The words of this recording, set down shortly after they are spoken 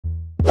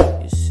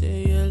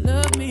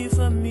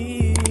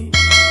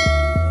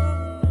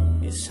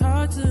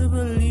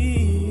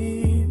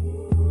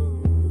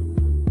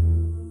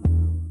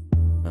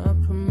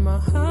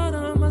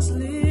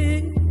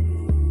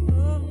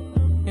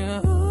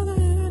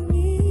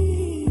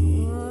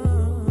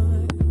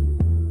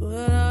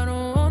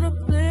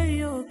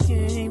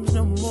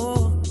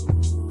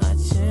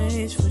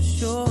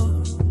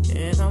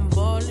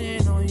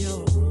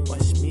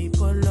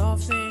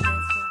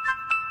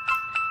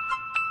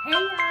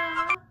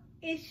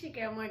It's your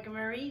girl Morgan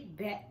Marie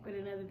back with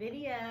another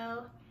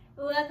video.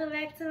 Welcome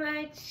back to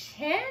my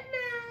channel.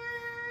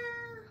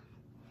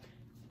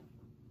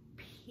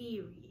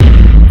 Period.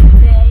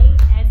 Today,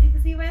 as you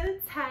can see by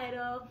the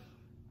title,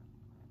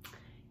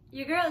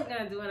 your girl is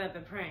gonna do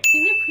another prank.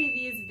 In the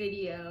previous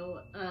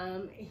video,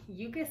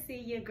 you can see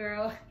your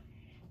girl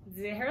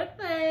did her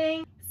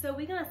thing. So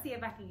we're gonna see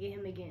if I can get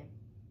him again.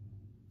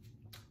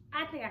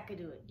 I think I could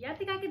do it. Y'all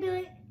think I could do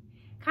it?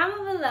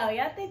 Comment below.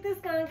 Y'all think this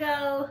gonna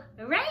go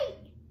right?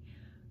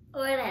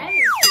 Or if you haven't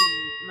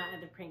seen my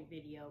other prank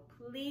video,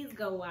 please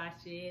go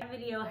watch it. That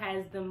video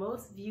has the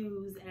most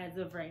views as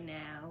of right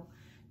now,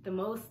 the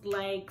most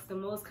likes, the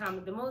most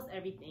comments, the most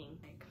everything.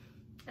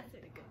 I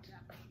did a good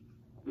job.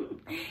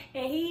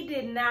 And he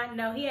did not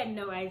know, he had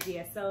no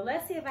idea. So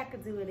let's see if I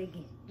could do it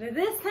again. But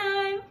this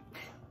time,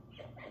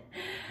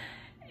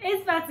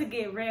 it's about to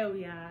get real,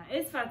 y'all.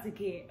 It's about to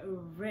get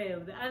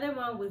real. The other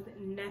one was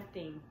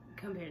nothing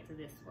compared to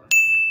this one.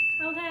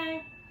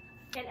 Okay?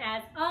 And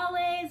as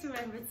always,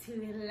 remember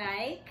to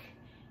like,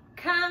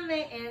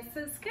 comment, and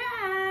subscribe.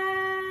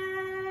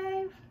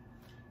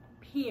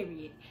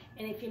 Period.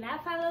 And if you're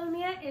not following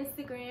me on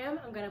Instagram,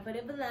 I'm going to put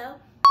it below.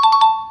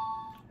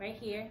 Right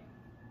here.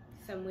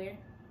 Somewhere.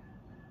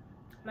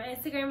 My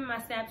Instagram and my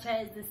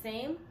Snapchat is the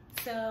same.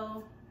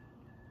 So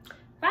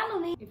follow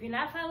me. If you're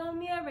not following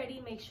me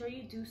already, make sure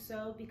you do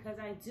so, because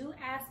I do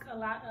ask a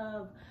lot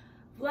of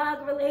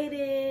vlog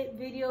related,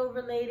 video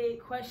related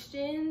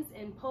questions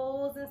and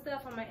polls and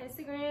stuff on my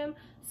Instagram.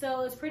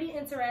 So it's pretty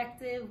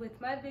interactive with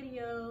my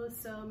videos,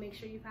 so make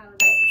sure you follow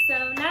that.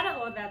 So now that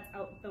all that's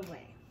out the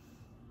way,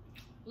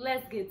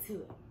 let's get to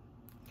it.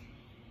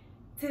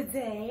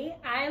 Today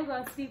I am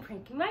going to be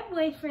pranking my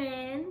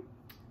boyfriend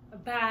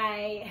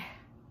by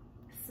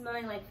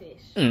smelling like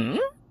fish.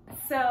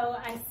 So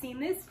I've seen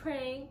this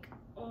prank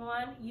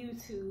on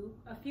YouTube.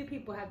 A few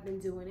people have been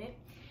doing it.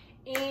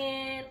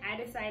 And I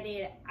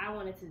decided I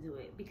wanted to do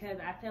it because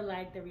I feel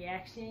like the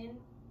reaction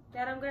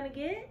that I'm gonna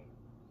get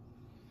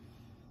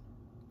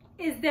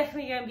is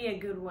definitely gonna be a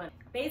good one.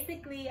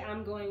 Basically,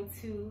 I'm going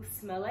to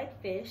smell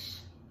like fish,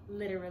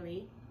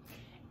 literally,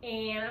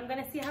 and I'm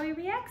gonna see how he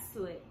reacts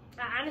to it.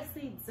 I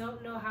honestly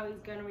don't know how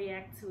he's gonna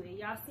react to it.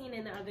 Y'all seen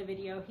in the other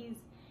video, he's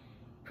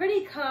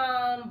pretty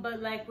calm, but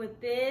like with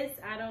this,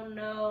 I don't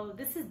know.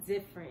 This is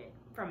different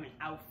from an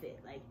outfit.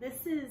 Like,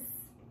 this is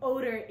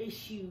odor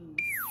issues.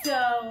 So,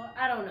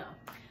 I don't know.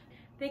 I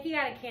think he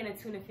got a can of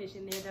tuna fish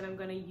in there that I'm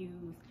gonna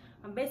use.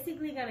 I'm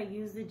basically gonna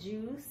use the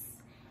juice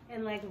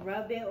and like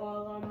rub it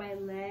all on my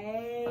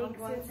legs. I'm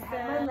going to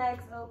have my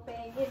legs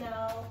open, you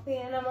know,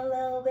 fan them a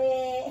little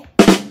bit.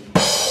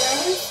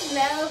 Let him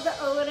smell the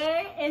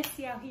odor and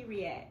see how he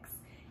reacts.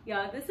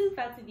 Y'all, this is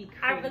about to be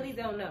crazy. I really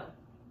don't know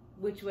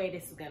which way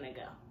this is gonna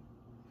go.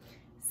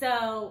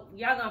 So,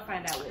 y'all gonna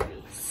find out with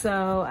me.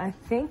 So, I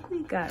think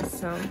we got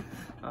some,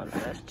 oh no,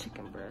 that's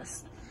chicken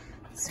breast.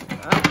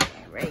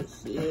 Okay, right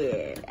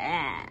here.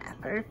 Ah,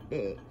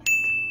 perfect.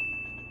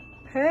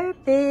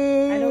 Perfect.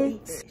 I don't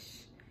eat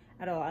fish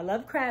at all. I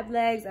love crab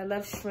legs, I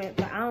love shrimp,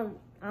 but I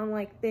don't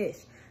like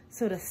fish.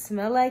 So to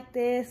smell like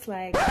this,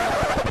 like,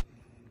 I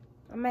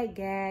might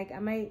gag, I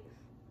might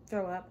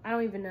throw up. I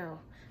don't even know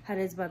how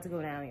this is about to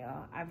go down,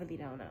 y'all. I really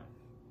don't know.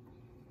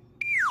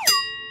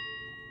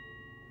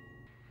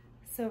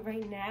 So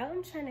right now,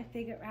 I'm trying to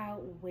figure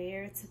out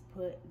where to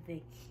put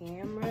the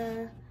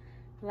camera.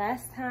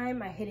 Last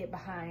time, I hid it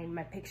behind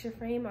my picture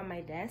frame on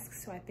my desk,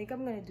 so I think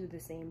I'm gonna do the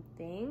same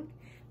thing.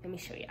 Let me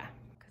show y'all.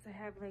 Because I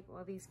have like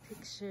all these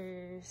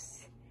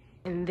pictures,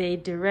 and they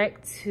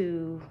direct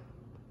to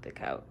the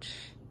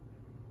couch,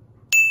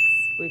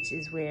 which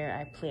is where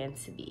I plan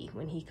to be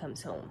when he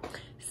comes home.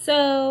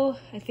 So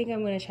I think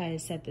I'm gonna try to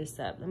set this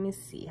up. Let me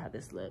see how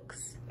this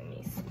looks. Let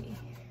me see.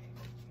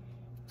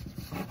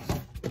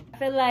 I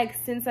feel like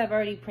since I've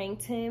already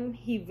pranked him,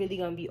 he really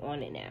gonna be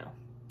on it now.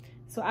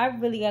 So I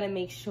really gotta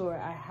make sure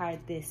I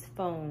hide this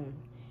phone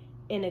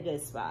in a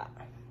good spot.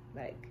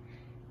 Like,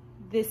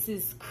 this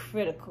is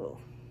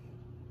critical.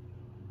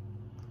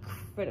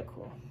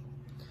 Critical.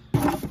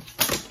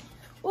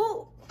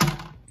 Ooh!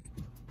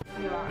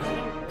 I'm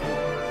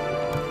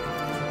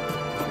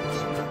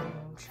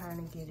trying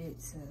to get it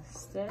to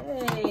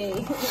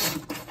stay.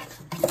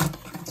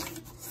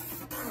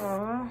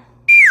 Aww.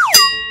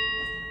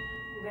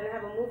 I'm gonna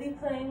have a movie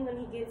playing when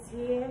he gets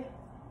here,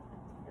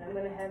 and I'm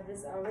gonna have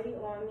this already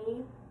on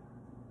me.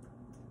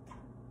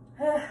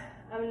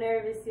 I'm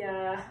nervous,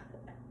 y'all,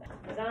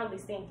 because I don't be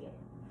stinking.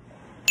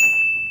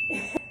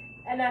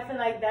 And I feel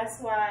like that's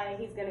why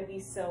he's gonna be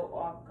so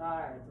off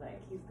guard. Like,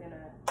 he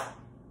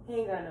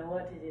ain't gonna know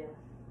what to do.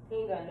 He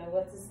ain't gonna know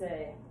what to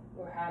say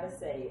or how to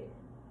say it.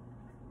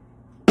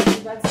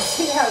 He's about to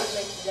see how he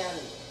breaks it down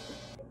to me.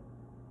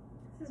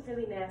 This is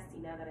really nasty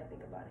now that I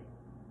think about it.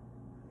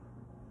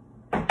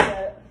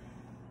 But,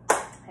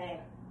 hey,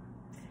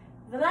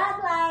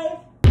 vlog life.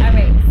 All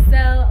right, so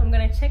I'm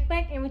gonna check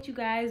back in with you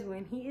guys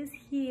when he is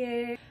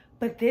here.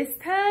 But this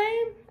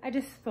time, I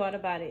just thought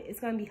about it. It's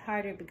gonna be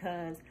harder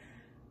because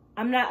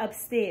I'm not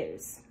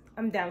upstairs.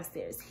 I'm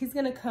downstairs. He's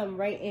gonna come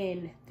right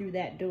in through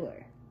that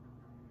door.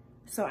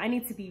 So I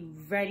need to be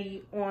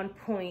ready, on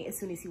point, as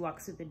soon as he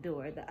walks through the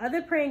door. The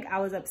other prank, I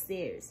was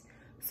upstairs.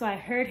 So I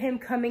heard him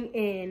coming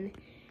in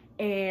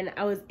and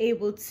I was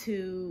able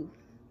to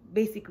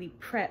basically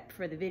prep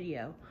for the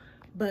video.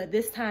 But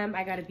this time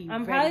I gotta be ready.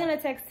 I'm probably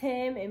gonna text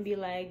him and be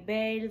like,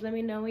 babe, just let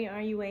me know when you're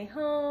on your way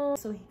home,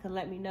 so he can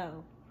let me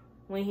know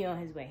when he's on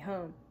his way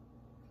home,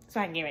 so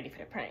I can get ready for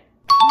the prank.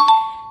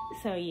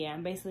 So yeah,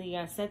 I'm basically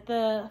gonna set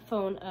the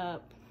phone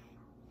up.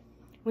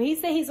 When he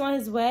said he's on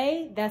his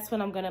way, that's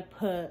when I'm gonna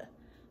put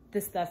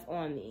the stuff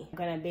on me. I'm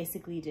gonna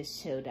basically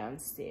just chill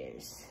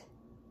downstairs.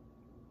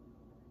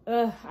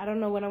 Ugh, I don't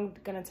know when I'm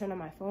gonna turn on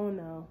my phone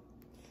though.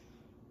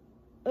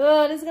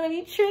 Ugh, this is gonna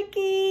be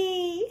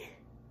tricky.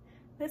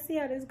 Let's see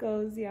how this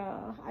goes,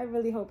 y'all. I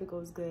really hope it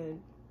goes good.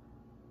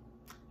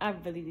 I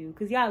really do,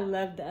 because y'all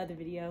loved the other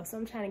video, so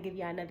I'm trying to give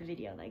y'all another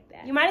video like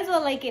that. You might as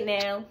well like it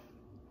now,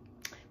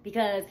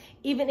 because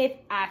even if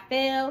I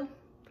fail,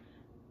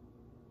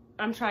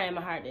 I'm trying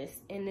my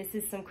hardest, and this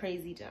is some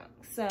crazy junk.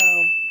 So,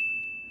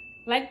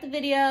 like the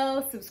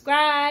video,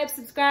 subscribe,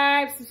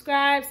 subscribe,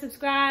 subscribe,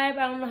 subscribe.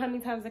 I don't know how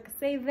many times I can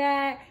say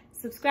that.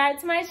 Subscribe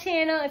to my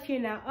channel if you're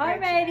not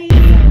already.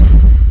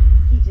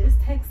 He just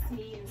texted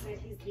me and said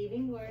he's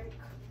leaving work.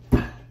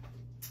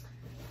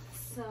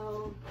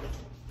 So,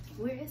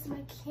 where is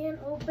my can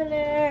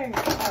opener?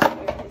 Oh,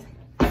 here it is.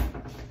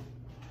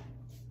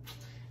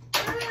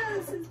 Ah,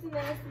 this is the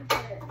nasty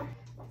part.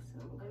 So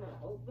I'm gonna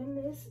open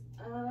this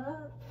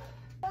up.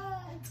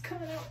 Ah, it's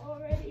coming out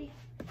already.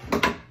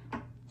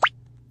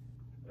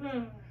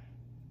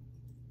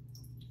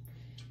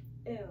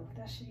 Ew,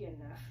 that should be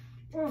enough.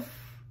 Oof.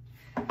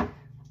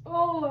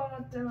 Oh, I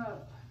want to throw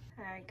up.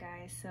 Alright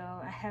guys, so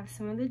I have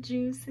some of the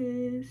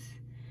juices.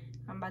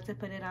 I'm about to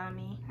put it on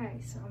me.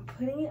 Alright, so I'm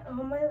putting it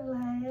on my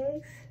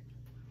legs.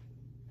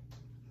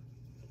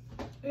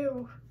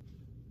 Ew.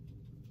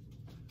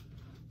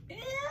 Ew.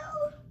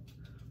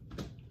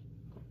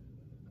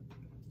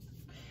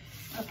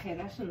 Okay,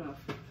 that's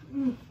enough.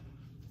 Ew.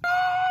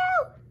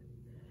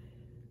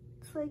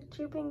 It's like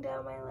dripping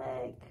down my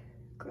leg.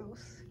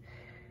 Gross.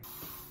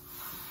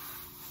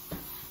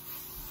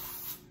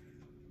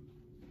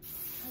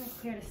 Trying to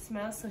clear the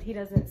smell so he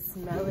doesn't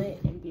smell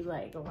it and be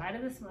like, why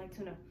does it smell like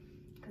tuna?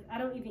 Because I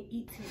don't even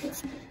eat tuna.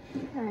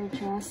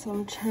 Alright, y'all, so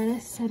I'm trying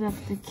to set up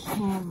the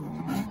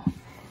camera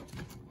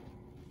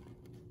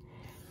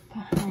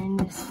behind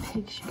this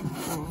picture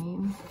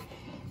frame.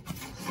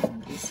 So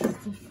this is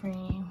the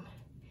frame.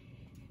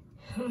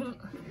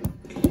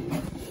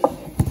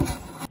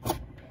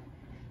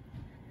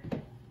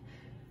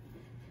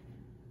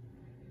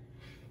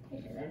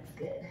 Yeah, that's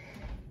good.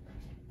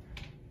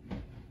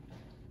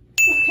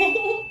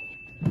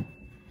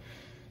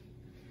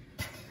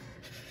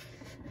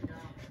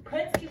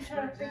 Brent keeps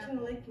trying to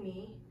freaking lick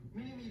me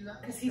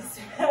because he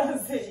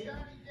smells it.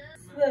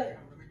 Look.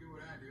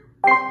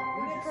 Look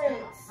at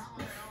Brent.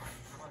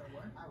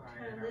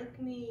 Trying to lick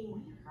me.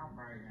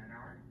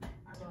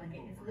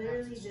 It's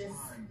literally just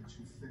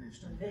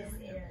this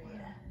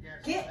area.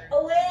 Get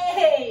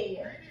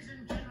away!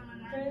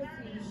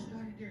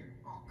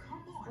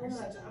 Oh my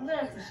God. I'm gonna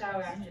have to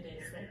shower after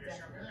this. Like,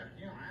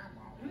 definitely.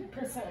 I'm gonna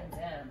put something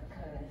down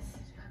because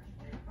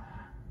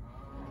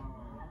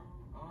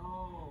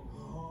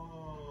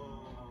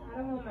I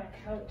don't want my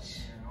couch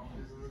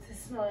to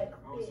smell like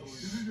fish.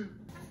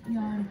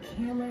 Y'all, the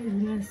camera is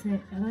messing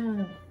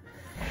up.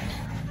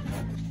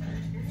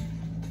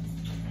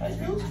 Are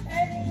you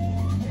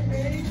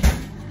ready?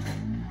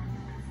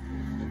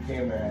 The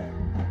camera.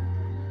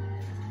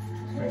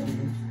 What are you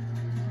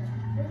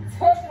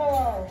talking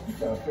about? You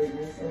trying to fake me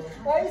or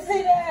something? Why you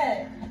say that?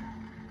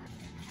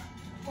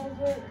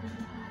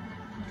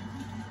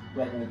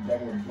 Black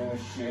and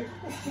bullshit.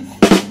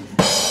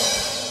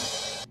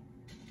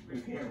 The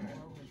camera.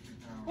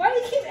 Why do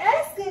you keep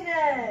asking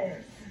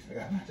that?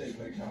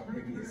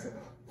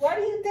 Why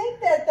do you think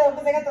that though?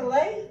 Because I got the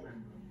light?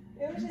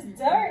 It was just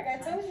dark. I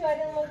told you I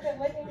didn't want that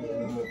light in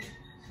here.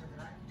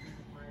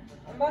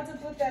 I'm about to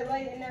put that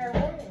light in that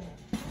room.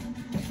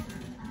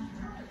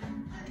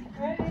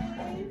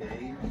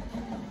 Ready?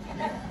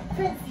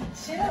 Princey,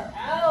 chill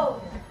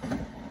out.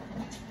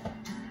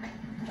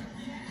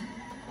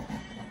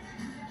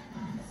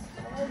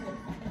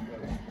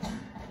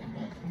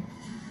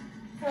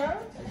 Huh?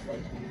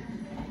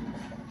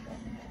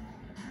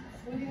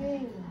 What do you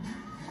mean?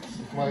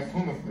 It's my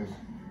tuna fish.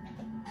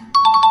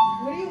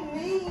 What do you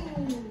mean?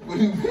 What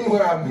do you mean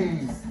what I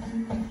mean?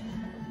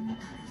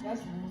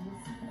 That's rude.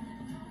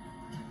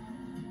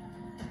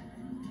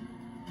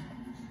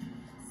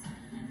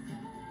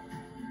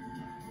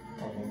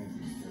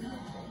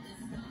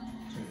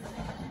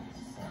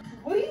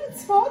 What are you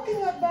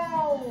talking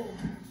about?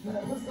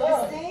 What's You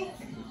up? stink?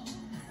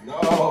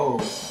 No.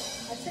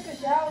 I took a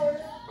shower.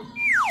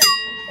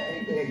 Hey,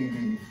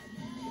 baby.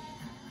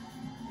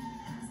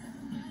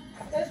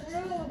 That's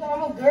rude.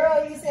 I'm a girl.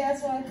 You say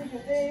that's why I cook a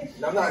fish.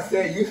 I'm not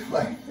saying you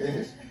like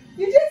fish.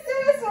 You just said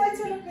that's why I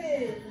took a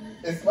fish.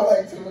 It smells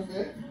like tuna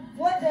fish.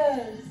 What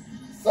does?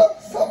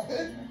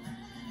 Something.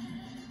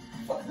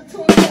 Fuck the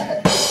tuna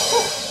back.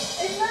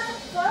 It's not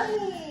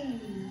funny.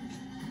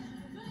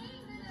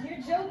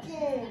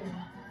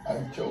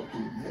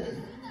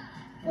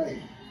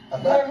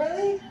 What,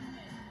 really?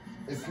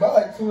 It smells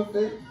like tuna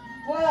fish.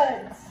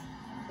 What?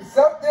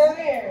 Something.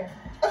 Where?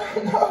 I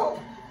don't know.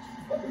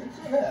 What is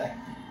tuna?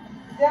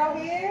 Down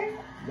here?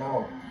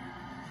 No.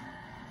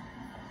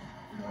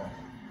 No.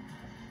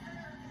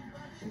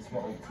 It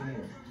smells like tuna.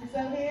 It's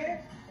up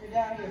here or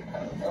down here? I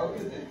don't know,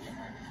 is it?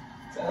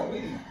 Tell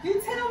me.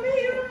 You tell me,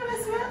 you don't want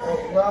to smell it.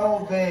 Oh,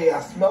 no, babe,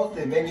 I smelled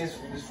it. Maybe it's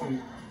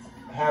from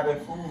having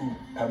food.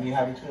 I mean,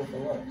 having tuna for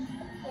lunch.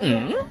 Oh,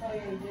 yeah, you did.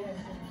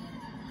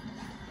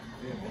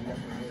 Yeah, maybe that's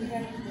what You it got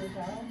to do it,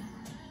 huh?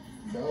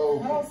 is. I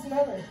No. don't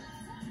smell it.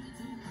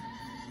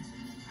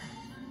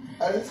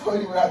 I just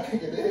told you what I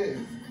think it is.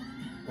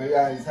 Maybe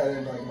I just had it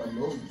in like my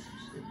nose.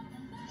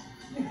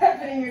 You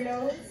have it in your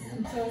nose,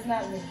 so it's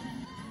not me.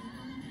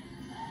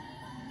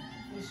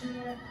 You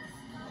sure?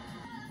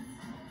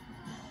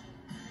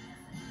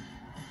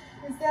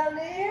 It's down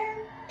there?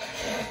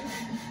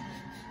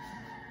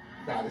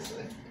 Nah, this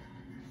way.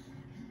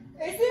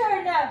 Is it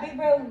or not? Big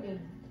bro with me.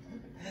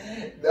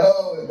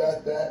 No, it's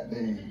not that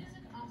big.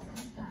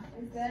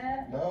 Is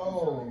that?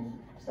 No.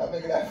 Stop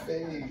making that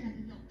face.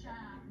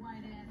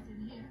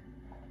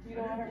 You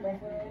don't hurt my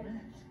friend.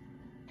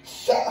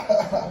 Shut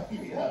up.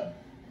 Yeah.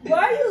 Why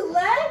are you I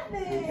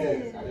laughing?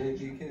 didn't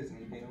get kissed.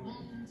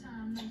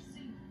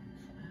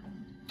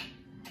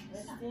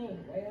 Let's see.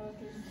 Wait on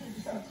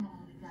kiss.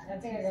 I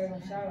think I gotta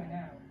go shower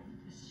now.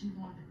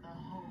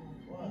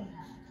 What?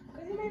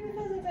 Because you made me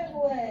feel some type of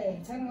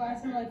way. Talking about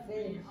I smell like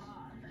fish.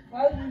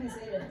 Why would you even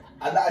say that?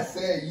 I'm not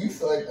saying you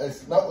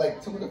smell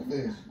like tuna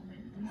fish.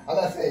 I'm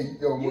not saying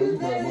yo. You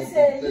literally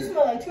said you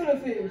smell like tuna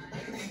fish.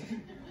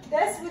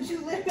 That's what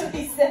you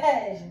literally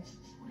said.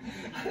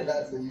 I did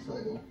not say you smell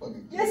like no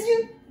fucking fish. Yes,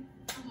 you.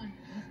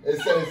 It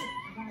says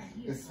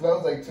it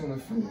smells like tuna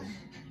fish.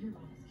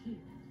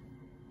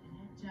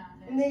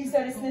 And then you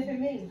started sniffing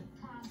me.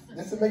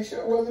 Just to make sure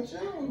it wasn't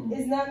you.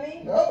 It's not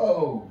me?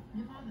 No.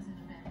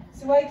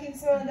 So why you keep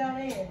smelling down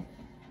there?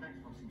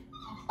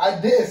 I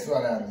did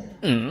smell down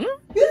there. You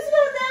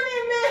smelled down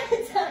there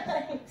many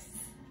times.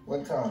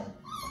 One time.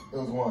 It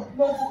was one.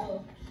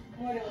 Multiple.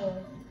 More than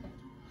one.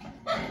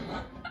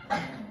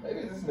 Maybe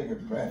this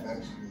nigga Brent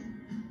actually.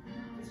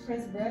 It's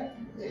Prince Brent?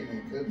 Maybe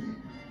it could be.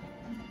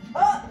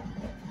 Oh!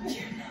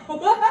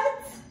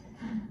 What?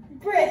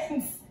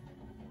 Prince.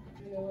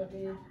 You know what,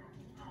 babe?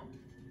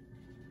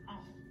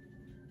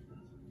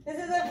 This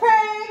is a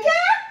prank!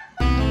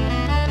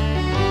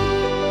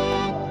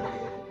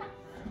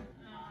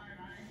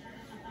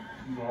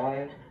 You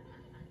lying?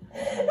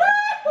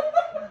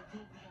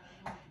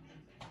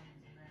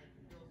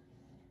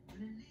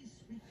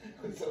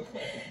 It's so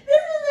funny.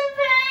 This is a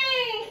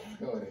prank!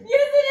 Go ahead.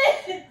 Yes,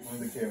 it is! On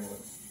the camera.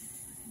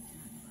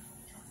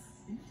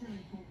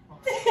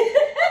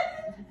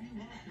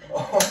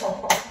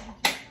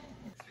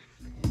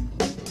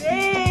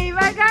 Babe,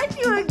 I got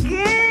you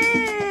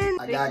again!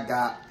 I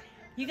got.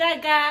 You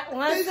got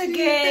once Fishy,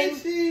 again.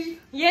 fishy.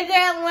 Your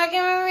girl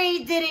Morgan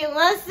Marie did it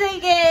once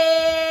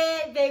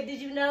again. Babe,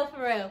 did you know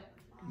for real?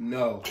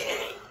 No.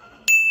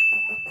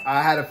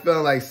 I had a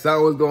feeling like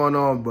something was going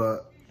on,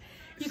 but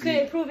You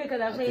couldn't prove it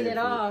because I played it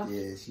off.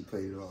 Yeah, she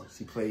played it off.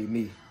 She played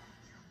me.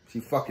 She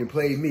fucking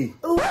played me.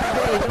 Ooh,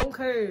 babe, don't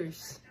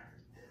curse.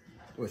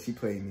 Well, she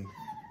played me.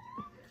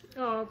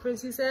 Oh,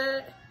 Prince, you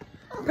said?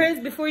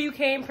 Prince, before you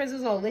came, Prince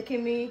was all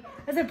licking me.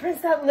 I said, Prince,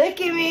 stop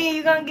licking me.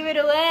 You're going to give it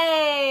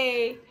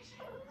away.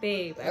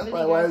 Babe, That's I really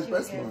probably why got his you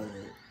best again. one.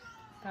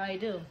 Probably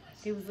do.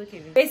 He was looking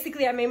at me.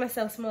 Basically, I made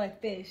myself smell like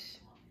fish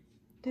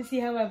to see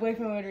how my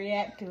boyfriend would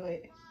react to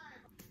it.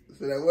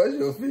 So that was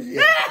your fish.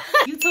 Yeah.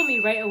 You told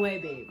me right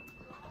away, babe.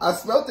 I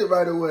smelled it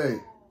right away.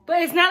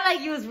 But it's not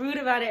like you was rude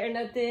about it or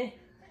nothing.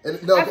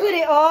 And, no, I put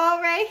it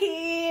all right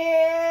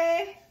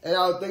here. and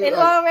I was thinking, It's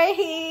like, all right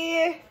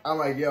here. I'm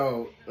like,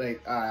 yo,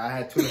 like, I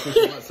had tuna fish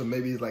for lunch, so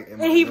maybe it's like in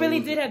my And he nose really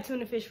or- did have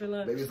tuna fish for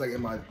lunch. Maybe it's like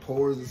in my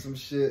pores or some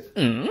shit.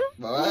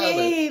 But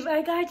Babe,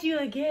 I got you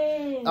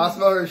again. I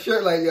smell her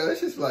shirt like, yo, this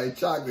just like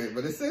chocolate,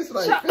 but it tastes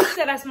like He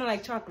said I smell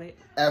like chocolate.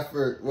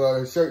 effort. Well,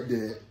 her shirt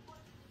did.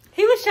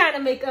 He was trying to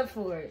make up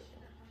for it.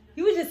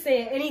 He was just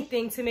saying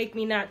anything to make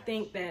me not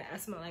think that I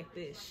smell like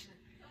fish.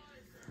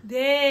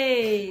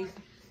 Dave.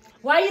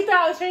 Why you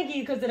thought I was drinking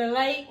you? Because of the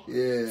light?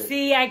 Yeah.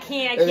 See, I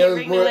can't And it was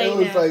bring more, the light it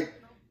was now.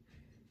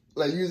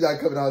 like usually I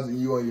come in the house and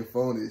you on your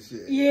phone and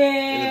shit.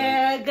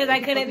 Yeah, because I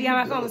couldn't be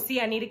on my phone.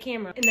 See, I need a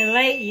camera. And the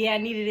light, yeah, I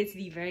needed it to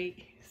be bright.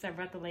 So I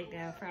brought the light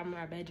down from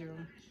our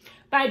bedroom.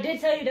 But I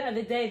did tell you the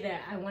other day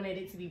that I wanted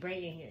it to be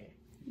bright in here.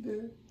 Yeah.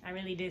 I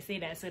really did say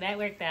that, so that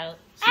worked out.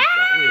 She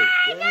got me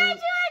I again. got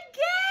you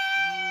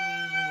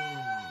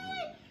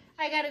again!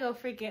 I gotta go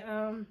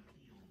freaking,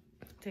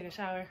 take a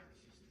shower.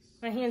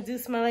 My hands do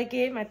smell like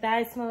it. My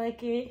thighs smell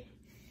like it.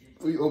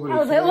 We opened I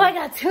was like, oh, I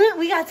got tuna.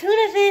 We got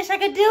tuna fish. I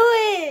could do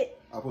it.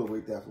 I'll put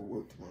wait there for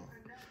work tomorrow.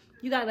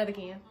 You got another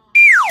can.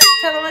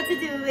 Tell them what to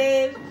do,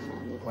 babe.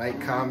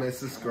 Like, comment,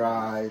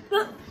 subscribe.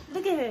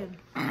 Look at him.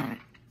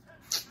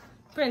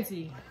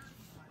 Princey.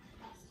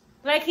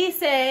 Like he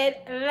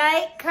said,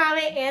 like,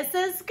 comment, and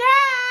subscribe.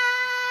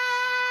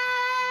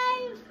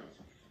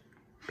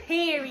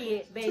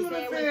 Period, baby. Tuna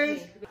Say it with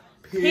fish. me.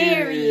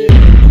 Period.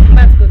 I'm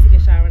about to go take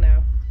a shower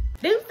now.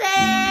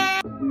 Deuces!